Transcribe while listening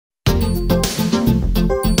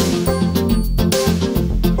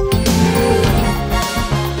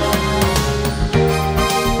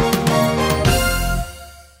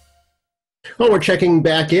Well, we're checking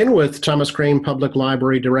back in with Thomas Crane Public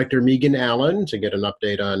Library Director Megan Allen to get an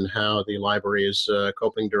update on how the library is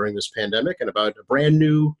coping during this pandemic and about a brand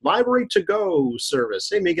new Library to Go service.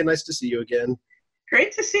 Hey, Megan, nice to see you again.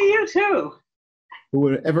 Great to see you too.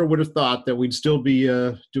 Would have thought that we'd still be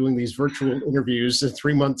doing these virtual interviews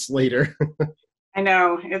 3 months later? I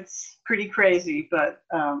know, it's pretty crazy, but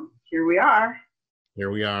here we are. Here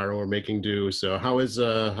we are. We're making do. So, how's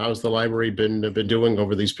the library been doing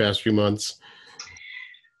over these past few months?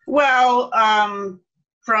 Well,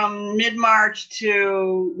 from mid-March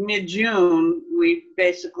to mid-June, we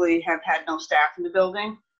basically have had no staff in the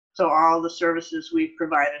building. So all the services we've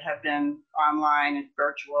provided have been online and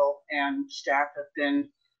virtual, and staff have been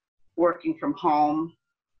working from home.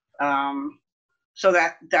 So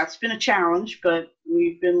that's been a challenge, but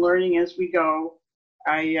we've been learning as we go.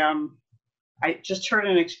 I just heard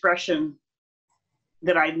an expression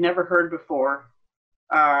that I'd never heard before,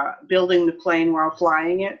 building the plane while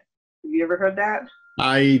flying it. Have you ever heard that?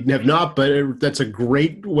 I have not, but that's a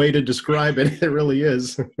great way to describe it. It really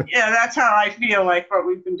is. Yeah, that's how I feel like what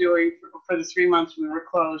we've been doing for the 3 months we were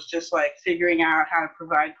closed, just like figuring out how to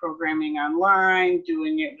provide programming online,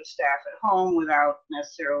 doing it with staff at home without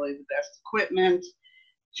necessarily the best equipment.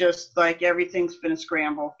 Just like everything's been a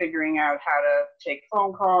scramble, figuring out how to take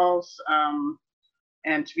phone calls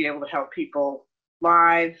and to be able to help people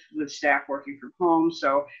live with staff working from home.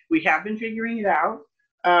 So we have been figuring it out.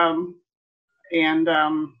 And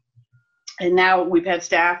now we've had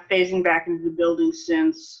staff phasing back into the building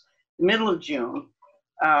since the middle of June.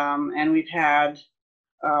 And we've had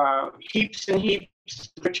heaps and heaps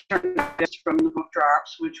of return from the book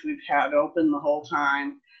drops, which we've had open the whole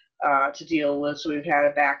time to deal with. So we've had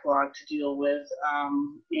a backlog to deal with,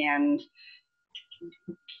 and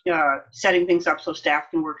setting things up so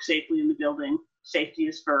staff can work safely in the building. Safety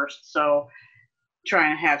is first. So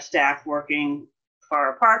trying to have staff working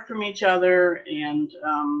far apart from each other and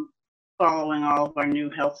following all of our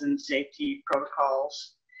new health and safety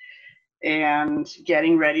protocols, and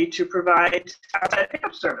getting ready to provide outside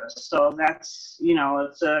pickup service. So that's,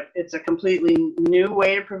 it's a completely new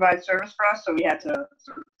way to provide service for us. So we had to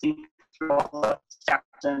sort of think through all the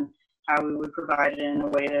steps and how we would provide it in a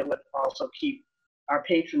way that would also keep our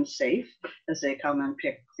patrons safe as they come and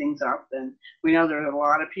pick things up. And we know there are a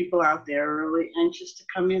lot of people out there really anxious to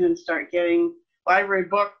come in and start getting library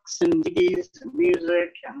books and CDs and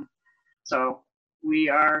music. And so we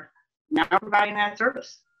are now providing that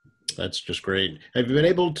service. That's just great. Have you been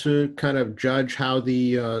able to kind of judge how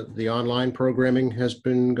the online programming has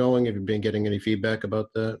been going? Have you been getting any feedback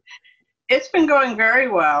about that? It's been going very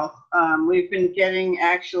well. We've been getting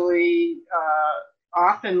actually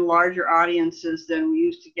often larger audiences than we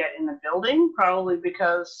used to get in the building, probably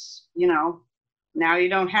because, now you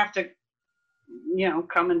don't have to,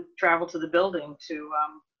 come and travel to the building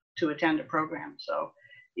to attend a program. So,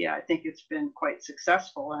 yeah, I think it's been quite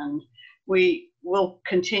successful, and we will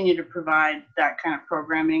continue to provide that kind of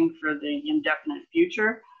programming for the indefinite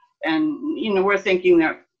future. And, we're thinking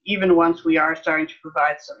that even once we are starting to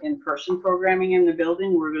provide some in-person programming in the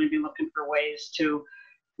building, we're going to be looking for ways to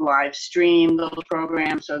live stream those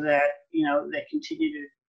programs so that, they continue to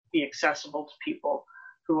be accessible to people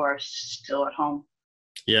who are still at home.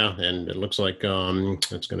 Yeah, and it looks like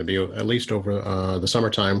it's going to be at least over the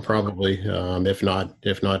summertime, probably, if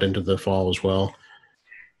not into the fall as well.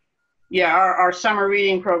 Yeah, our summer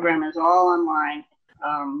reading program is all online.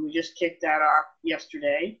 We just kicked that off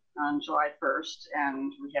yesterday on July 1st,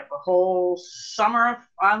 and we have a whole summer of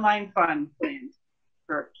online fun planned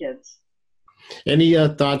for kids. Any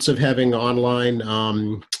thoughts of having online,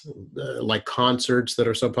 like concerts that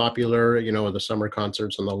are so popular, the summer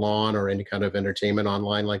concerts on the lawn, or any kind of entertainment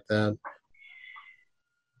online like that?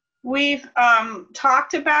 We've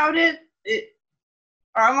talked about it.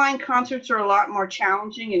 Online concerts are a lot more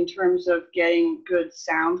challenging in terms of getting good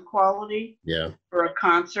sound quality. Yeah. For a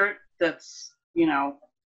concert that's,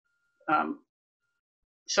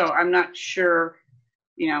 so I'm not sure,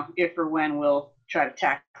 if or when we'll try to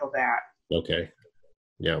tackle that. Okay.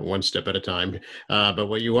 Yeah, one step at a time. But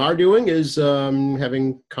what you are doing is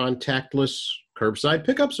having contactless curbside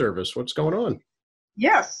pickup service. What's going on?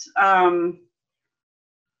 Yes.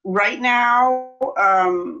 Right now,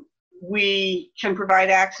 we can provide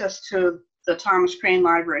access to the Thomas Crane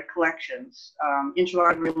Library collections.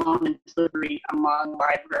 Interlibrary loan and delivery among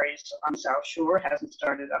libraries on the South Shore hasn't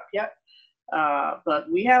started up yet. But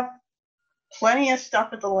we have plenty of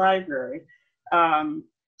stuff at the library.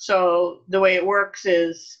 So the way it works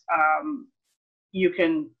is you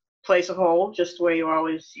can place a hold just the way you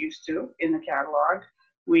always used to in the catalog.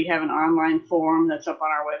 We have an online form that's up on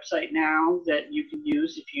our website now that you can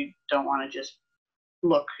use if you don't want to just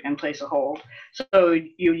look and place a hold. So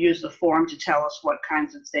you use the form to tell us what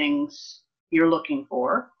kinds of things you're looking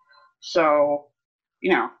for. So,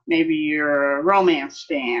 maybe you're a romance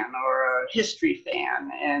fan or a history fan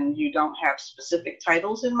and you don't have specific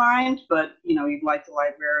titles in mind, but, you'd like the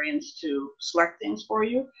librarians to select things for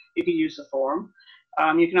you. You can use the form.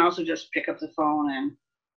 You can also just pick up the phone and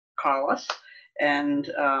call us,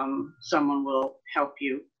 and someone will help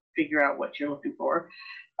you figure out what you're looking for.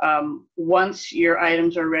 Once your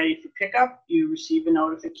items are ready for pickup, you receive a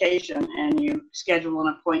notification and you schedule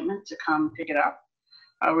an appointment to come pick it up.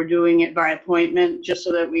 We're doing it by appointment just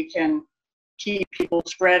so that we can keep people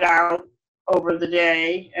spread out over the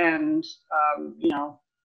day and,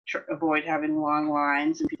 avoid having long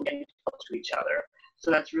lines and people getting close to each other.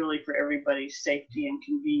 So that's really for everybody's safety and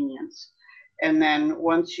convenience. And then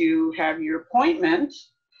once you have your appointment,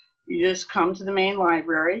 you just come to the main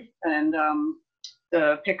library, and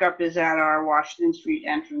the pickup is at our Washington Street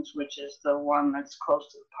entrance, which is the one that's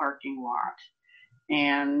close to the parking lot.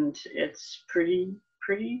 And it's pretty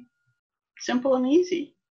simple and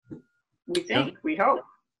easy. We think, we hope.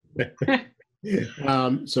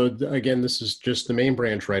 So again, this is just the main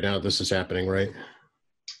branch right now. This is happening, right?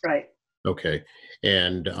 Right. Okay.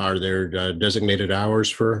 And are there designated hours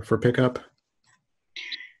for pickup?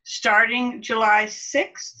 Starting July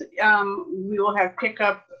 6th, we will have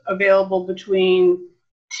pickup available between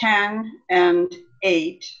 10 and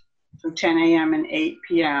 8, so 10 a.m. and 8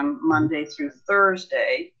 p.m. Monday through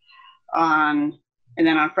Thursday. And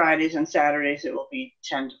then on Fridays and Saturdays, it will be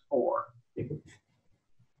 10 to 4.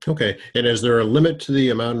 Okay. And is there a limit to the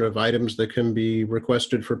amount of items that can be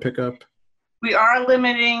requested for pickup? We are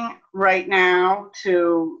limiting right now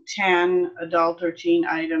to 10 adult or teen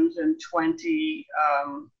items and 20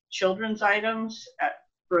 children's items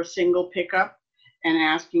for a single pickup, and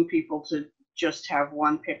asking people to just have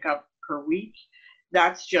one pickup per week.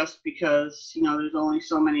 That's just because, there's only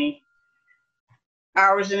so many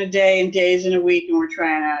hours in a day and days in a week, and we're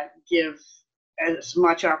trying to give as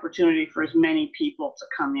much opportunity for as many people to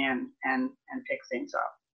come in and pick things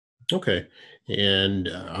up. Okay. And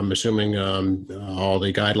I'm assuming all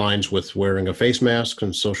the guidelines with wearing a face mask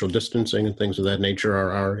and social distancing and things of that nature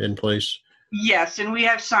are in place? Yes, and we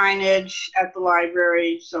have signage at the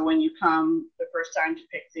library, so when you come the first time to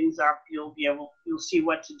pick things up, you'll see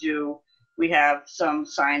what to do. We have some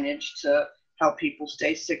signage to help people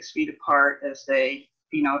stay 6 feet apart as they,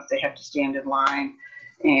 if they have to stand in line.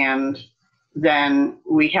 And then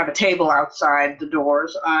we have a table outside the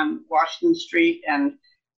doors on Washington Street, and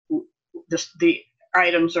the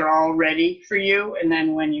items are all ready for you. And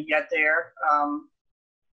then when you get there,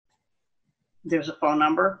 there's a phone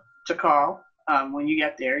number to call. When you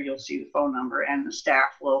get there, you'll see the phone number, and the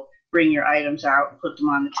staff will bring your items out and put them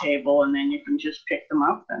on the table, and then you can just pick them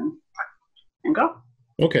up and go.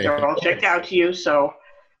 Okay. They're all checked out to you, so.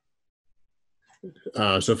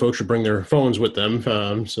 So folks should bring their phones with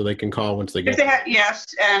them so they can call once they get there. Yes,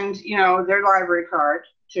 and their library card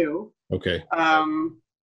too. Okay.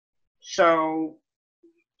 So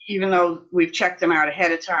even though we've checked them out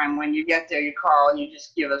ahead of time, when you get there, you call and you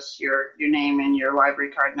just give us your name and your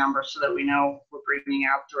library card number so that we know we're bringing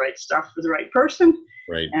out the right stuff for the right person.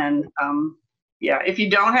 Right. And if you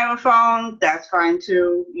don't have a phone, that's fine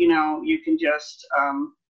too. You can just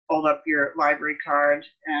hold up your library card,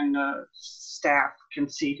 and staff can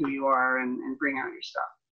see who you are and bring out your stuff.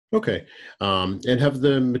 Okay. And have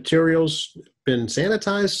the materials been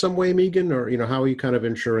sanitized some way, Megan, or how are you kind of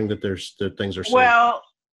ensuring that that things are safe? Well,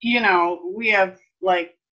 we have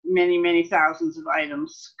like many thousands of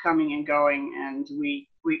items coming and going, and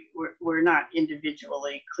we're not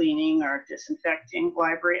individually cleaning or disinfecting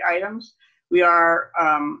library items. We are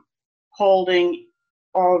holding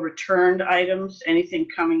all returned items, anything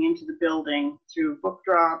coming into the building through book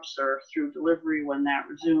drops or through delivery when that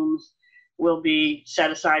resumes, will be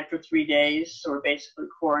set aside for 3 days. So we're basically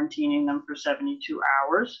quarantining them for 72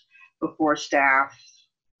 hours before staff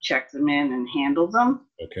check them in and handle them.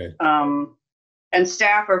 Okay. And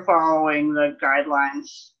staff are following the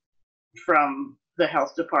guidelines from the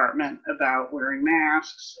health department about wearing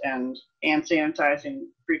masks and hand sanitizing,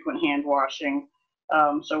 frequent hand washing.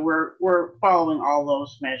 So we're following all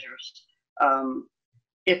those measures.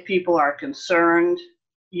 If people are concerned,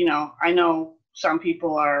 I know some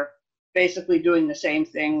people are basically doing the same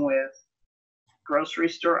thing with grocery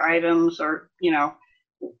store items, or,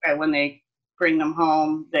 when they bring them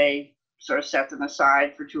home, they sort of set them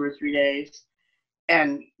aside for 2 or 3 days.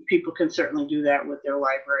 And people can certainly do that with their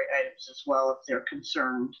library items as well if they're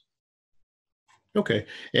concerned. Okay.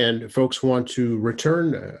 And folks want to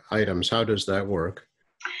return items. How does that work?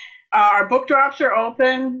 Our book drops are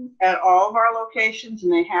open at all of our locations,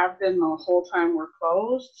 and they have been the whole time we're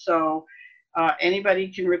closed. So anybody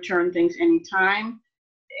can return things anytime.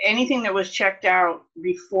 Anything that was checked out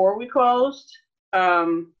before we closed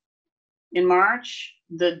in March,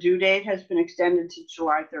 the due date has been extended to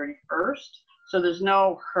July 31st. So there's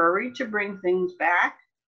no hurry to bring things back.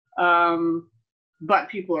 But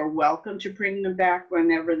people are welcome to bring them back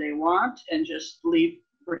whenever they want and just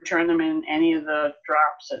return them in any of the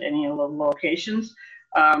drops at any of the locations.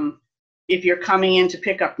 If you're coming in to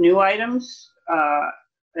pick up new items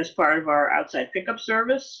as part of our outside pickup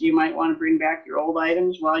service, you might want to bring back your old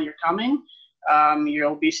items while you're coming.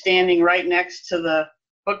 You'll be standing right next to the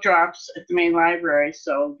book drops at the main library,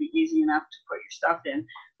 so it'll be easy enough to put your stuff in.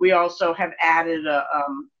 We also have added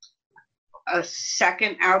a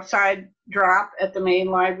second outside drop at the main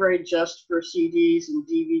library just for CDs and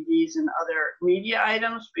DVDs and other media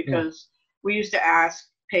items, because we used to ask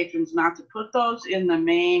patrons not to put those in the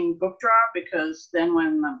main book drop, because then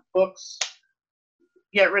when the books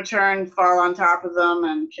get returned, fall on top of them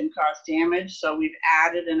and can cause damage. So we've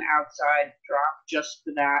added an outside drop just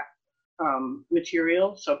for that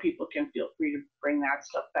material, so people can feel free to bring that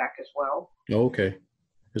stuff back as well. Okay.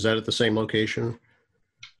 Is that at the same location?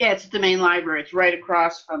 Yeah, it's at the main library. It's right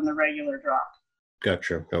across from the regular drop.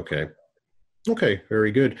 Gotcha. Okay. Okay,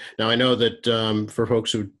 very good. Now, I know that for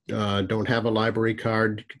folks who don't have a library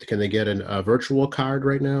card, can they get a virtual card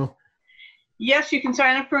right now? Yes, you can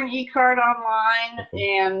sign up for an e-card online,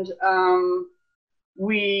 and a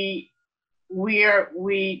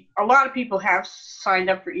lot of people have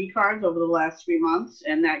signed up for e-cards over the last 3 months,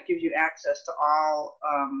 and that gives you access to all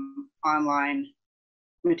online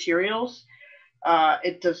materials.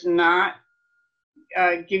 It does not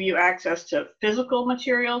give you access to physical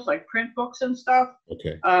materials like print books and stuff.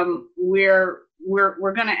 Okay. We're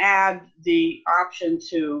going to add the option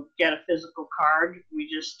to get a physical card. We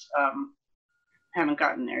just haven't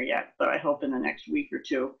gotten there yet, but I hope in the next week or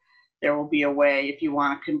two there will be a way, if you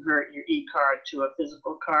want to convert your e-card to a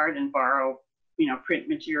physical card and borrow, print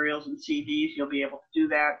materials and CDs, you'll be able to do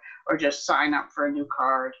that, or just sign up for a new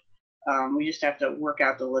card. We just have to work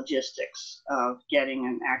out the logistics of getting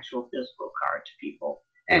an actual physical card to people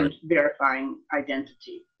and verifying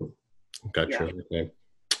identity. Gotcha. Yeah. Okay.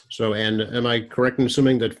 So, and am I correct in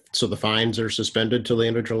assuming that the fines are suspended till the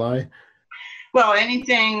end of July? Well,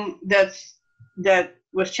 anything that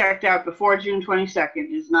was checked out before June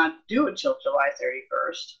 22nd is not due until July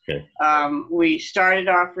 31st. Okay. We started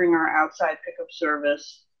offering our outside pickup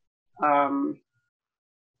service a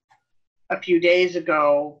few days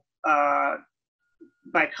ago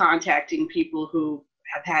by contacting people who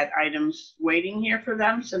have had items waiting here for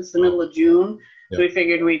them since the middle of June. Yeah. So we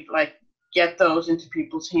figured we'd get those into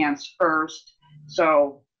people's hands first.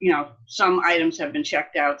 So, some items have been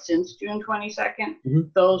checked out since June 22nd. Mm-hmm.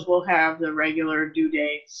 Those will have the regular due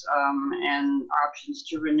dates and options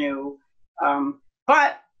to renew.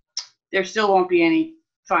 But there still won't be any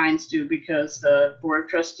fines due, because the Board of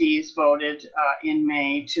Trustees voted in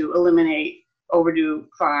May to eliminate overdue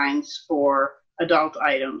fines for adult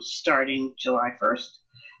items starting July 1st.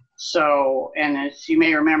 So, and as you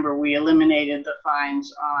may remember, we eliminated the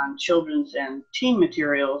fines on children's and teen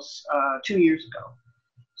materials 2 years ago.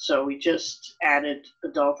 So we just added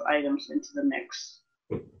adult items into the mix.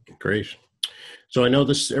 Great. So I know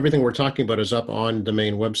everything we're talking about is up on the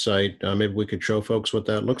main website. Maybe we could show folks what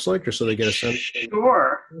that looks like, just so they get a sense.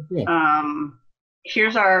 Sure. Yeah.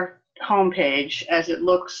 Here's our homepage as it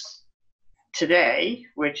looks today,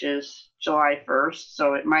 which is July 1st.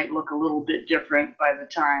 So it might look a little bit different by the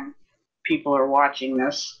time people are watching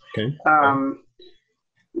this. Okay.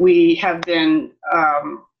 We have been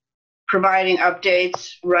providing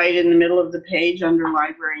updates right in the middle of the page under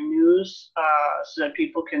library news, so that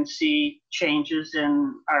people can see changes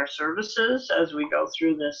in our services as we go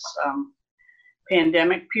through this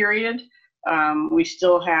pandemic period. We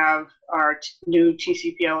still have our new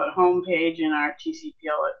TCPL at Home page and our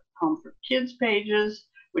TCPL at Home for Kids pages,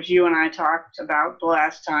 which you and I talked about the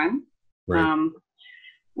last time, right.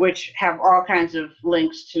 Which have all kinds of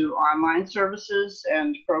links to online services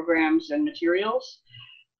and programs and materials.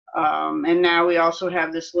 And now we also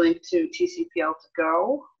have this link to TCPL to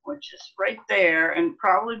Go, which is right there. And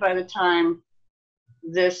probably by the time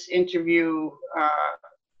this interview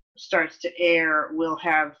starts to air, we'll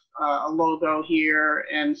have a logo here,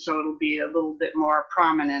 and so it'll be a little bit more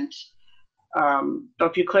prominent. So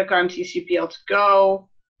if you click on TCPL to Go,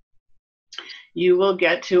 you will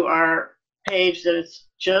get to our page that is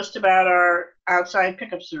just about our outside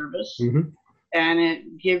pickup service. Mm-hmm. And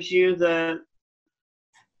it gives you the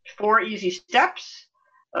 4 easy steps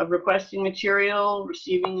of requesting material,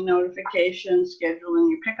 receiving a notification, scheduling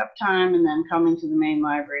your pickup time, and then coming to the main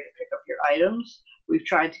library to pick up your items. We've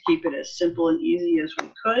tried to keep it as simple and easy as we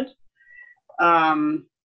could.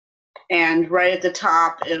 And right at the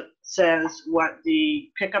top, it says what the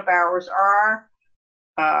pickup hours are.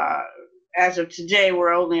 As of today,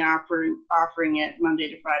 we're only offering it Monday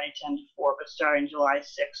to Friday, 10 to 4, but starting July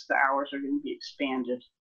 6th, the hours are going to be expanded.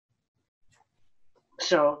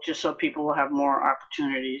 So just so people will have more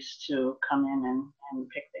opportunities to come in and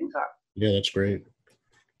pick things up. Yeah, that's great.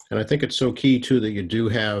 And I think it's so key too that you do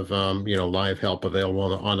have, you know, live help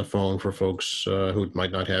available on the phone for folks who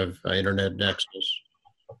might not have internet access.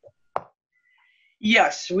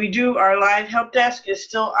 Yes, we do. Our live help desk is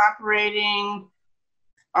still operating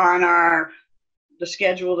on the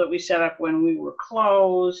schedule that we set up when we were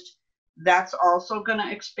closed. That's also going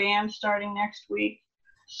to expand starting next week.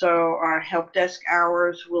 So our help desk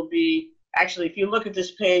hours will be, actually, if you look at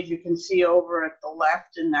this page, you can see over at the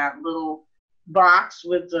left in that little box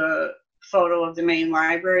with the photo of the main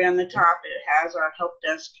library on the top, it has our help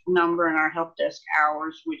desk number and our help desk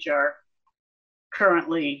hours, which are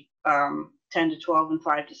currently 10 to 12 and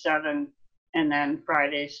 5 to 7, and then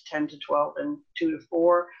Fridays 10 to 12 and 2 to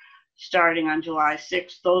 4. Starting on July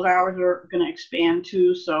 6th, those hours are going to expand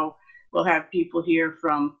too, so we'll have people here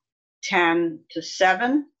from 10 to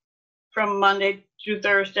 7 from Monday through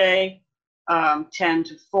Thursday, 10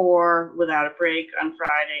 to 4 without a break on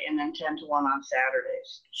Friday, and then 10 to 1 on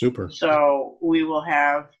Saturdays. Super. So we will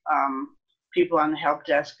have people on the help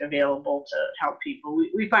desk available to help people.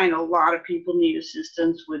 We find a lot of people need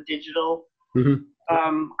assistance with digital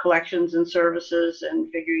collections and services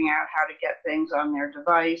and figuring out how to get things on their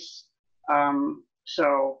device.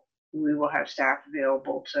 So we will have staff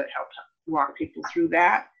available to help walk people through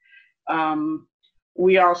that.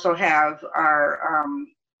 We also have our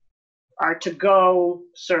to-go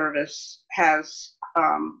service has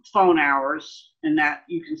phone hours, and that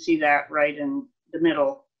you can see that right in the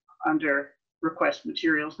middle under request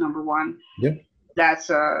materials number 1. Yep. That's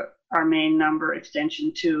our main number,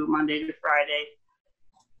 extension 2, Monday to Friday,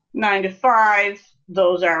 9 to 5.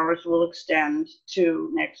 Those hours will extend to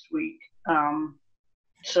next week,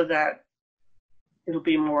 so that it'll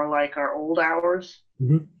be more like our old hours.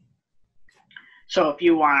 So if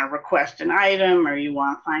you want to request an item, or you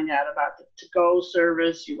want to find out about the to-go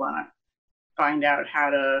service, you want to find out how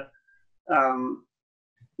to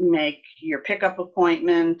make your pickup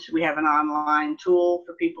appointment, we have an online tool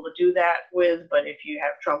for people to do that with. But if you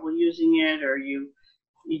have trouble using it, or you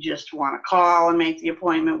just want to call and make the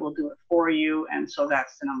appointment, we'll do it for you. And so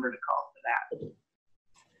that's the number to call for that.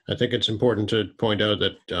 I think it's important to point out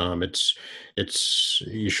that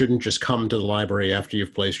you shouldn't just come to the library after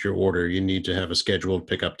you've placed your order. You need to have a scheduled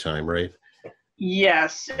pickup time, right?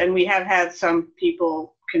 Yes, and we have had some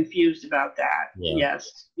people confused about that. Yeah.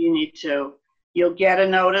 Yes, you need to. You'll get a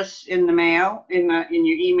notice in the mail, in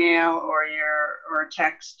your email or a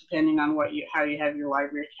text, depending on how you have your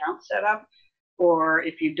library account set up. Or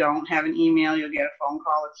if you don't have an email, you'll get a phone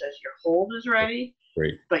call that says your hold is ready.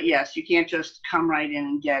 Great. But yes, you can't just come right in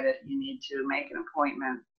and get it. You need to make an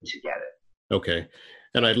appointment to get it. Okay.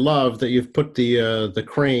 And I love that you've put the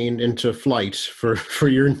crane into flight for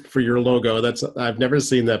your logo. I've never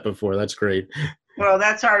seen that before. That's great. Well,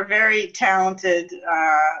 that's our very talented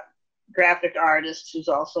graphic artist, who's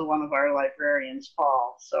also one of our librarians,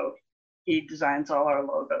 Paul. So he designs all our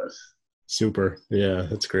logos. Super. Yeah,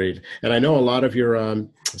 that's great. And I know a lot of your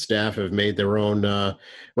staff have made their own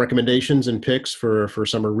recommendations and picks for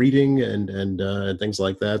summer reading and things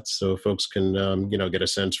like that, so folks can get a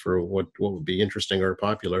sense for what would be interesting or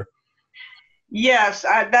popular. Yes,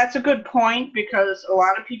 that's a good point, because a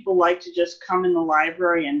lot of people like to just come in the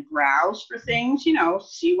library and browse for things,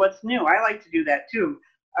 see what's new. I like to do that too.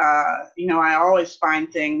 I always find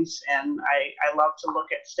things, and I love to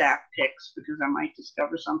look at staff picks because I might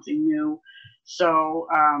discover something new. So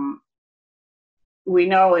we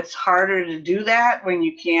know it's harder to do that when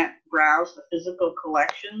you can't browse the physical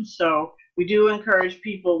collection. So we do encourage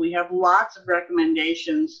people. We have lots of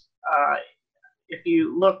recommendations. If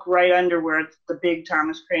you look right under where it's the big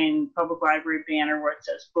Thomas Crane Public Library banner where it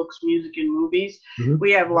says books, music, and movies,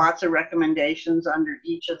 we have lots of recommendations under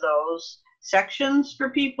each of those sections for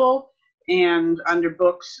people. And under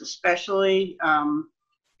books especially,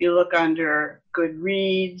 you look under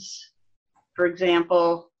Goodreads, for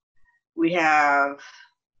example, we have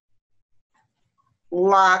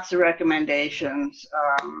lots of recommendations,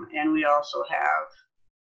 and we also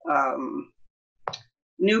have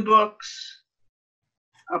new books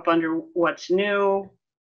up under what's new.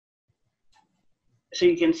 so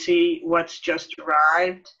you can see what's just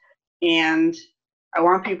arrived. And I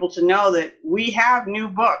want people to know that we have new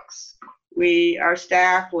books. Our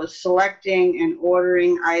staff was selecting and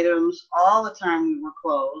ordering items all the time we were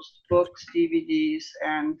closed, books, DVDs,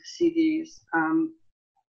 and CDs.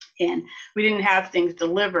 And we didn't have things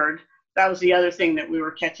delivered. That was the other thing that we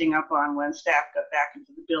were catching up on when staff got back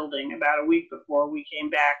into the building. About a week before we came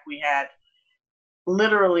back, we had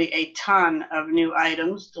literally a ton of new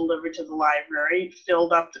items delivered to the library,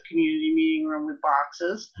 filled up the community meeting room with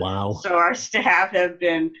boxes. Wow. So our staff have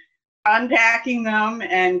been unpacking them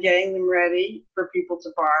and getting them ready for people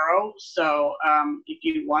to borrow. So if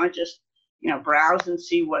you want to just, browse and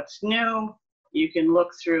see what's new, you can look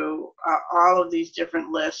through all of these different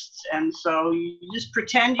lists. And so you just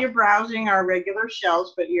pretend you're browsing our regular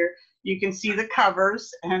shelves, but you can see the covers,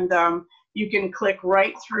 and you can click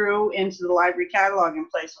right through into the library catalog and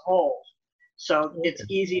place a hold. So it's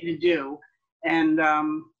easy to do. And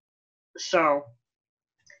so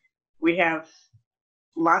we have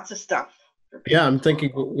lots of stuff. Yeah, I'm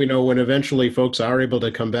thinking, when eventually folks are able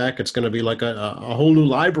to come back, it's going to be like a whole new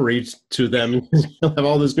library to them. They'll have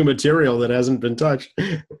all this new material that hasn't been touched.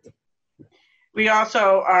 We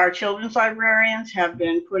also, our children's librarians have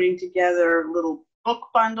been putting together little book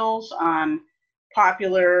bundles on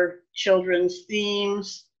popular children's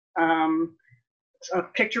themes,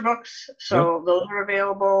 picture books. So those are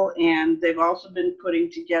available. And they've also been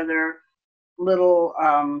putting together little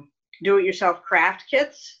do-it-yourself craft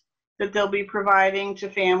kits that they'll be providing to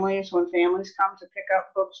families when families come to pick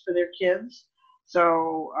up books for their kids.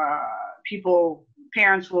 So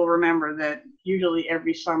parents will remember that usually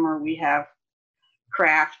every summer we have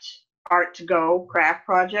art to go craft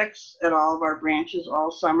projects at all of our branches all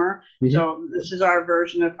summer. Mm-hmm. So this is our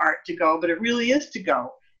version of art to go, but it really is to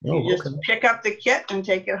go. You just pick up the kit and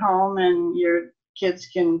take it home, and your kids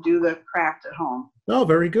can do the craft at home. Oh,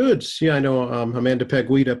 very good. Yeah, I know Amanda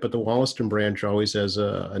Pegweed up at the Wollaston branch always has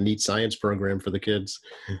a neat science program for the kids.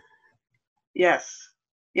 Yes,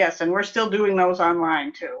 and we're still doing those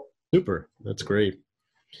online too. Super, that's great.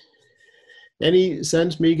 Any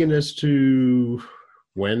sense, Megan, as to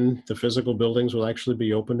when the physical buildings will actually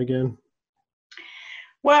be open again?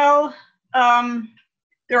 Well,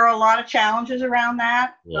 there are a lot of challenges around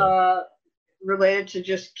that, related to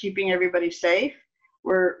just keeping everybody safe.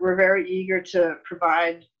 We're very eager to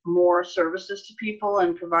provide more services to people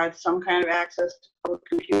and provide some kind of access to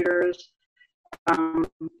computers,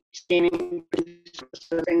 scanning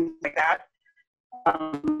services, things like that.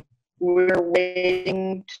 We're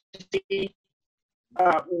waiting to see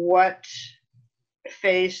what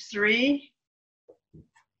phase 3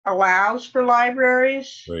 allows for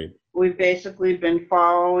libraries. Right. We've basically been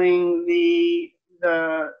following the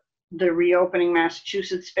reopening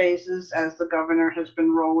Massachusetts phases as the governor has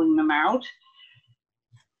been rolling them out.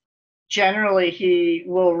 Generally, he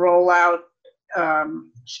will roll out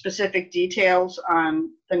specific details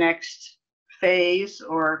on the next phase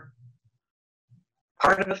or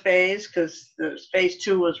part of a phase, because the phase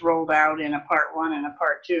 2 was rolled out in a part 1 and a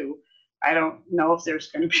part 2. I don't know if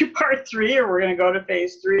there's going to be part 3 or we're going to go to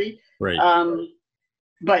phase 3. Right.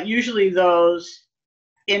 But usually those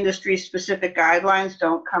industry-specific guidelines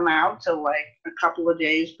don't come out till like a couple of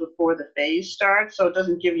days before the phase starts, so it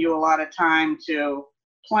doesn't give you a lot of time to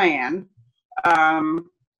plan,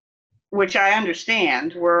 which I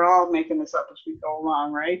understand. We're all making this up as we go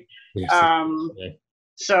along, right? Yes.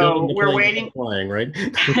 So we're waiting. Flying, right?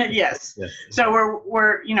 Yes. Yeah. So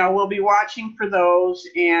we'll be watching for those,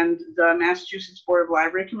 and the Massachusetts Board of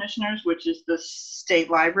Library Commissioners, which is the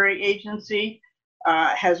state library agency,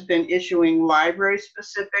 has been issuing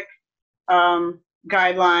library-specific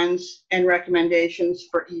guidelines and recommendations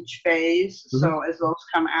for each phase. Mm-hmm. So as those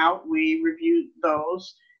come out, we review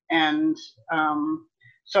those. And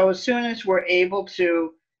so as soon as we're able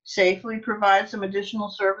to safely provide some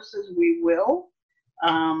additional services, we will.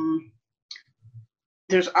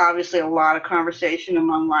 There's obviously a lot of conversation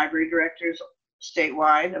among library directors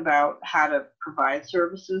statewide about how to provide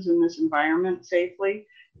services in this environment safely.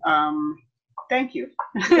 Thank you.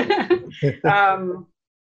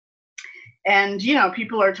 And,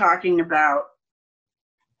 people are talking about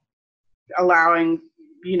allowing,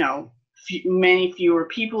 many fewer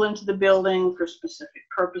people into the building for specific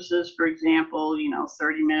purposes. For example,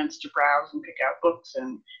 30 minutes to browse and pick out books,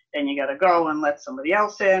 and then you got to go and let somebody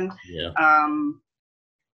else in. Yeah.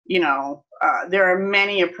 There are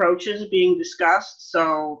many approaches being discussed.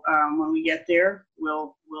 So when we get there,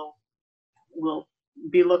 we'll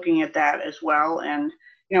be looking at that as well. And,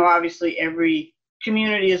 obviously every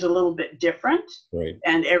community is a little bit different. Right.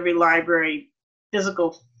 And every library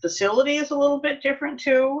physical facility is a little bit different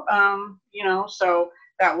too, so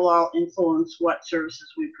that will all influence what services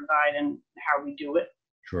we provide and how we do it.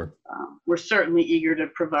 Sure. We're certainly eager to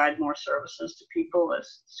provide more services to people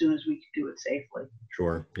as soon as we can do it safely.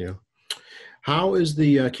 Sure. Yeah. How is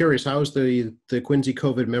how is the Quincy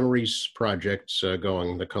COVID Memories project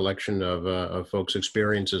going? The collection of folks'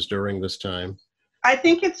 experiences during this time. I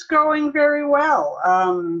think it's going very well.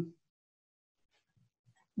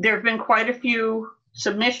 There have been quite a few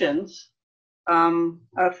submissions,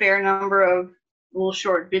 a fair number of little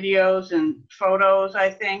short videos and photos,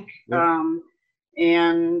 I think. Yep.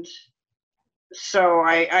 And so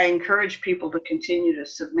I encourage people to continue to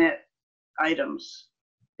submit items.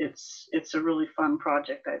 It's a really fun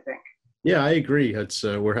project, I think. Yeah, I agree.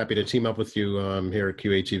 We're happy to team up with you here at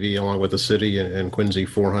QATV along with the city and Quincy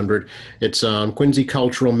 400. It's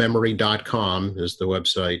quincyculturalmemory.com is the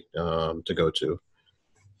website to go to.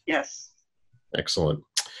 Yes. Excellent.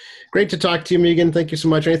 Great to talk to you, Megan. Thank you so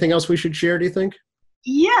much. Anything else we should share, do you think?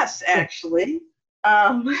 Yes, actually.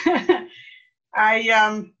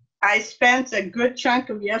 I spent a good chunk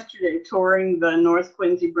of yesterday touring the North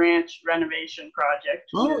Quincy branch renovation project.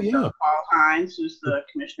 Oh, with, yeah. Paul Hines, who's the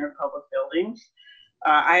Commissioner of Public Buildings.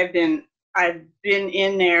 I've been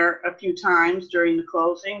in there a few times during the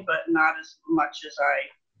closing, but not as much as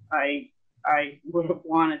I would have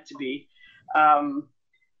wanted to be.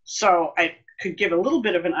 So I could give a little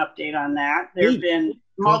bit of an update on that. There have been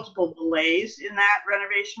multiple delays in that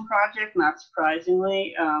renovation project, not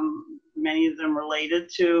surprisingly. Many of them related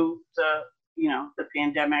to the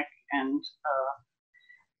pandemic and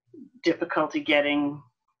difficulty getting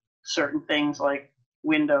certain things like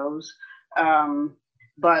windows.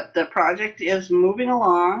 But the project is moving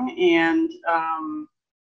along, and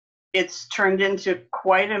it's turned into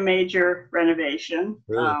quite a major renovation.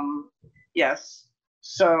 Really? Yes.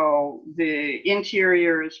 So the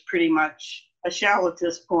interior is pretty much a shell at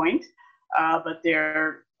this point, but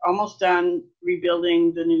they're almost done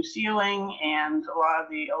rebuilding the new ceiling, and a lot of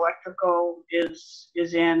the electrical is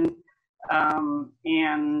in,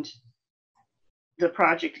 and the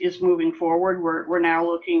project is moving forward. We're now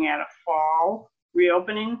looking at a fall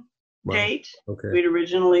reopening date. Okay. We'd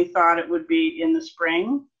originally thought it would be in the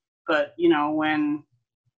spring, but when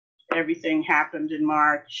everything happened in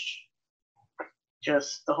March,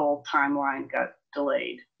 just the whole timeline got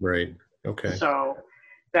delayed. Right. Okay. So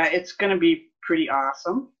that it's going to be pretty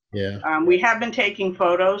awesome. Yeah. We have been taking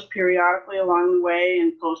photos periodically along the way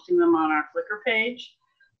and posting them on our Flickr page.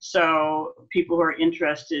 So people who are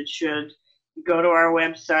interested should go to our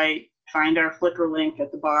website, find our Flickr link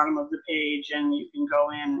at the bottom of the page, and you can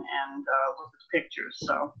go in and look at the pictures.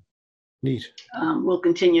 So neat. We'll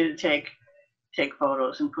continue to take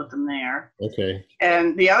photos and put them there. Okay.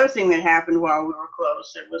 And the other thing that happened while we were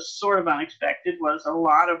closed that was sort of unexpected was a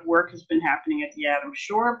lot of work has been happening at the Adams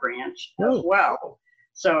Shore branch as well.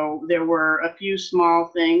 So there were a few small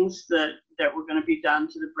things that were going to be done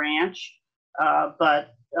to the branch,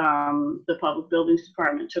 but the Public Buildings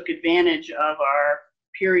Department took advantage of our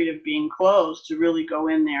period of being closed to really go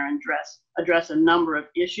in there and address a number of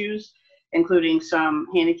issues, including some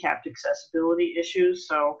handicapped accessibility issues.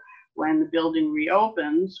 So when the building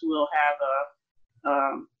reopens, we'll have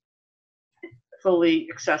a fully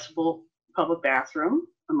accessible public bathroom,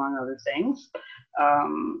 among other things.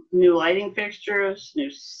 New lighting fixtures, new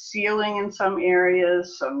ceiling in some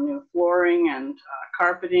areas, some new flooring and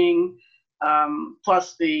carpeting,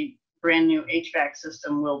 plus the brand new HVAC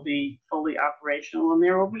system will be fully operational, and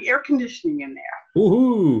there will be air conditioning in there.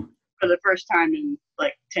 Woohoo! For the first time in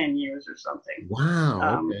like 10 years or something.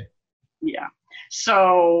 Wow. Okay. Yeah.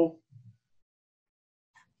 So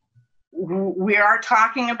we are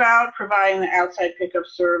talking about providing the outside pickup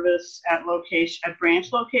service at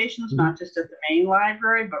branch locations, not just at the main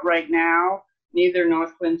library, but right now neither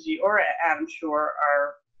North Quincy or Adams Shore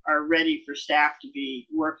are ready for staff to be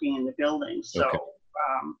working in the building. So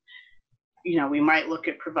we might look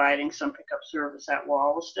at providing some pickup service at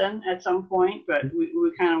Wollaston at some point, but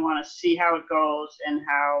we kind of want to see how it goes and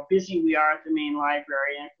how busy we are at the main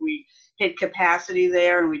library. And if we hit capacity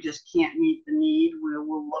there and we just can't meet the need,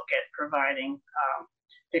 we'll look at providing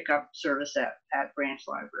pickup service at branch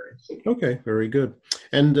libraries. Okay, very good.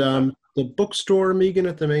 And the bookstore, Megan,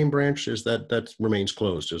 at the main branch, that remains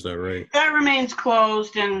closed, is that right? That remains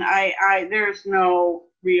closed, and there's no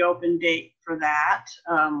reopen date for that.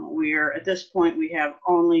 At this point, we have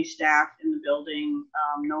only staff in the building,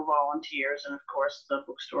 no volunteers, and of course the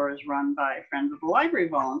bookstore is run by Friends of the Library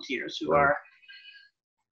volunteers who are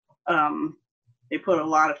they put a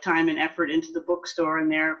lot of time and effort into the bookstore,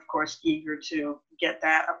 and they're, of course, eager to get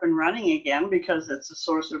that up and running again because it's a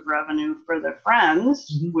source of revenue for their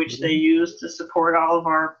friends, Mm-hmm. which they use to support all of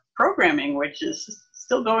our programming, which is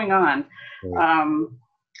still going on. Right.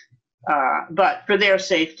 But for their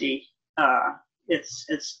safety,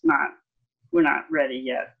 we're not ready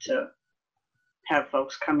yet to have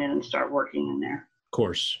folks come in and start working in there. Of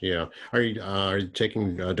course, yeah. Are you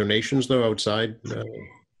taking donations though outside?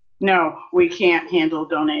 No, we can't handle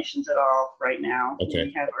donations at all right now. Okay.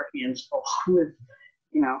 We have our hands full with,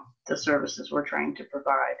 the services we're trying to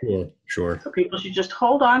provide. Yeah, sure. So people should just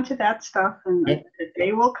hold on to that stuff, and Yep. the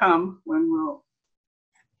day will come when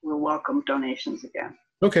we'll welcome donations again.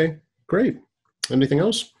 Okay, great. Anything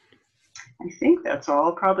else? I think that's all.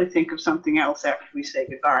 I'll probably think of something else after we say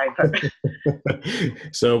goodbye. But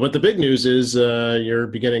But the big news is you're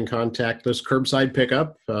beginning contactless curbside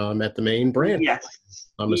pickup at the main branch. yes,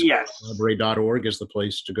 Library.org is the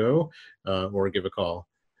place to go, or give a call.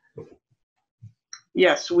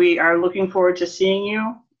 Yes, we are looking forward to seeing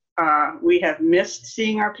you. We have missed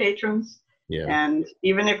seeing our patrons. Yeah. And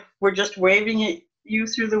even if we're just waving at you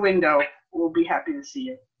through the window, we'll be happy to see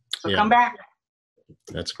you. So come back.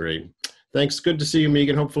 That's great. Thanks. Good to see you,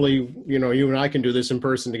 Megan. Hopefully, you and I can do this in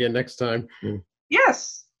person again next time.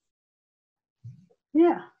 Yes.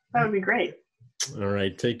 Yeah, that would be great. All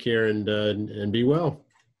right. Take care and be well.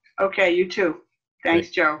 Okay, you too.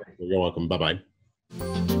 Thanks, Joe. You're welcome.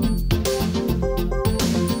 Bye-bye.